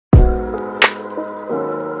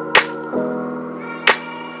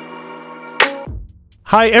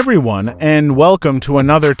Hi everyone, and welcome to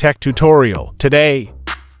another tech tutorial. Today,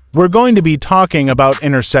 we're going to be talking about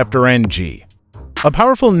Intercepter-NG, a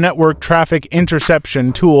powerful network traffic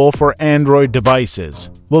interception tool for Android devices.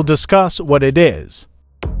 We'll discuss what it is,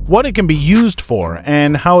 what it can be used for,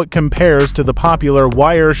 and how it compares to the popular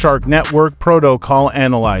Wireshark network protocol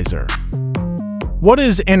analyzer. What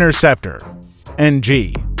is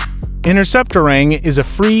Intercepter-NG? Intercepter-NG is a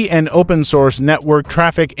free and open-source network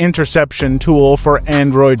traffic interception tool for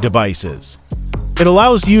Android devices. It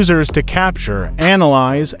allows users to capture,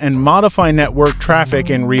 analyze, and modify network traffic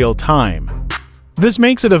in real time. This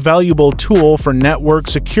makes it a valuable tool for network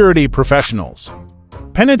security professionals,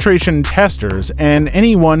 penetration testers, and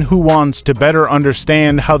anyone who wants to better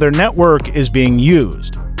understand how their network is being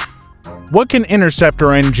used. What can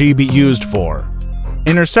Intercepter-NG be used for?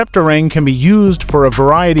 Intercepter-NG can be used for a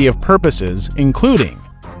variety of purposes, including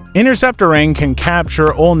Intercepter-NG can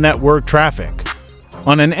capture all network traffic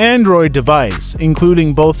on an Android device,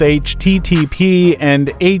 including both HTTP and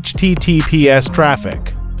HTTPS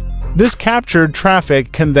traffic. This captured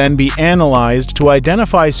traffic can then be analyzed to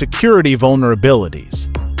identify security vulnerabilities,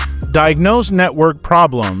 diagnose network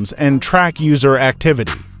problems, and track user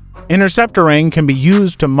activity. Intercepter-NG can be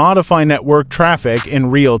used to modify network traffic in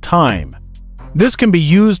real time. This can be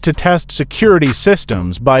used to test security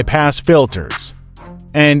systems, bypass filters,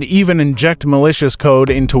 and even inject malicious code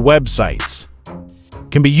into websites.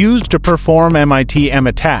 It can be used to perform MITM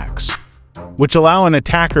attacks, which allow an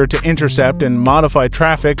attacker to intercept and modify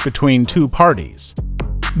traffic between two parties.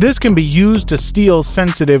 This can be used to steal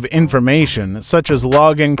sensitive information such as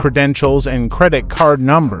login credentials and credit card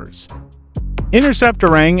numbers.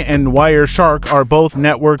 Intercepter-NG and Wireshark are both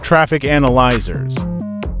network traffic analyzers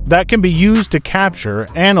that can be used to capture,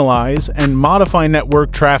 analyze, and modify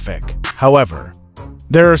network traffic. However,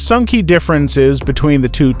 there are some key differences between the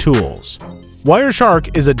two tools.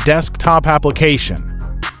 Wireshark is a desktop application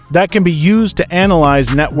that can be used to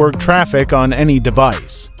analyze network traffic on any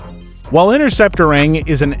device, while Intercepter-NG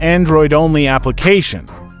is an Android-only application.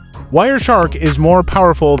 Wireshark is more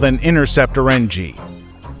powerful than Intercepter-NG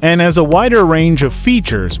and has a wider range of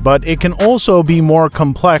features, but it can also be more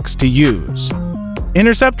complex to use.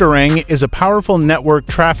 Intercepter-NG is a powerful network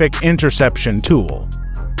traffic interception tool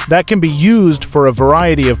that can be used for a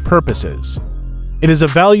variety of purposes. It is a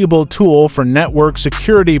valuable tool for network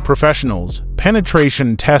security professionals,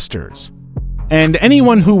 penetration testers, and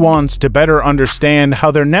anyone who wants to better understand how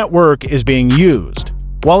their network is being used.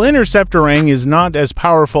 While Intercepter-NG is not as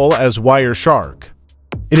powerful as Wireshark,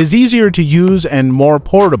 it is easier to use and more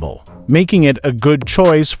portable, making it a good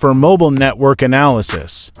choice for mobile network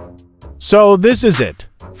analysis. So this is it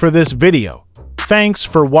for this video. Thanks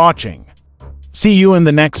for watching. See you in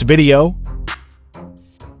the next video.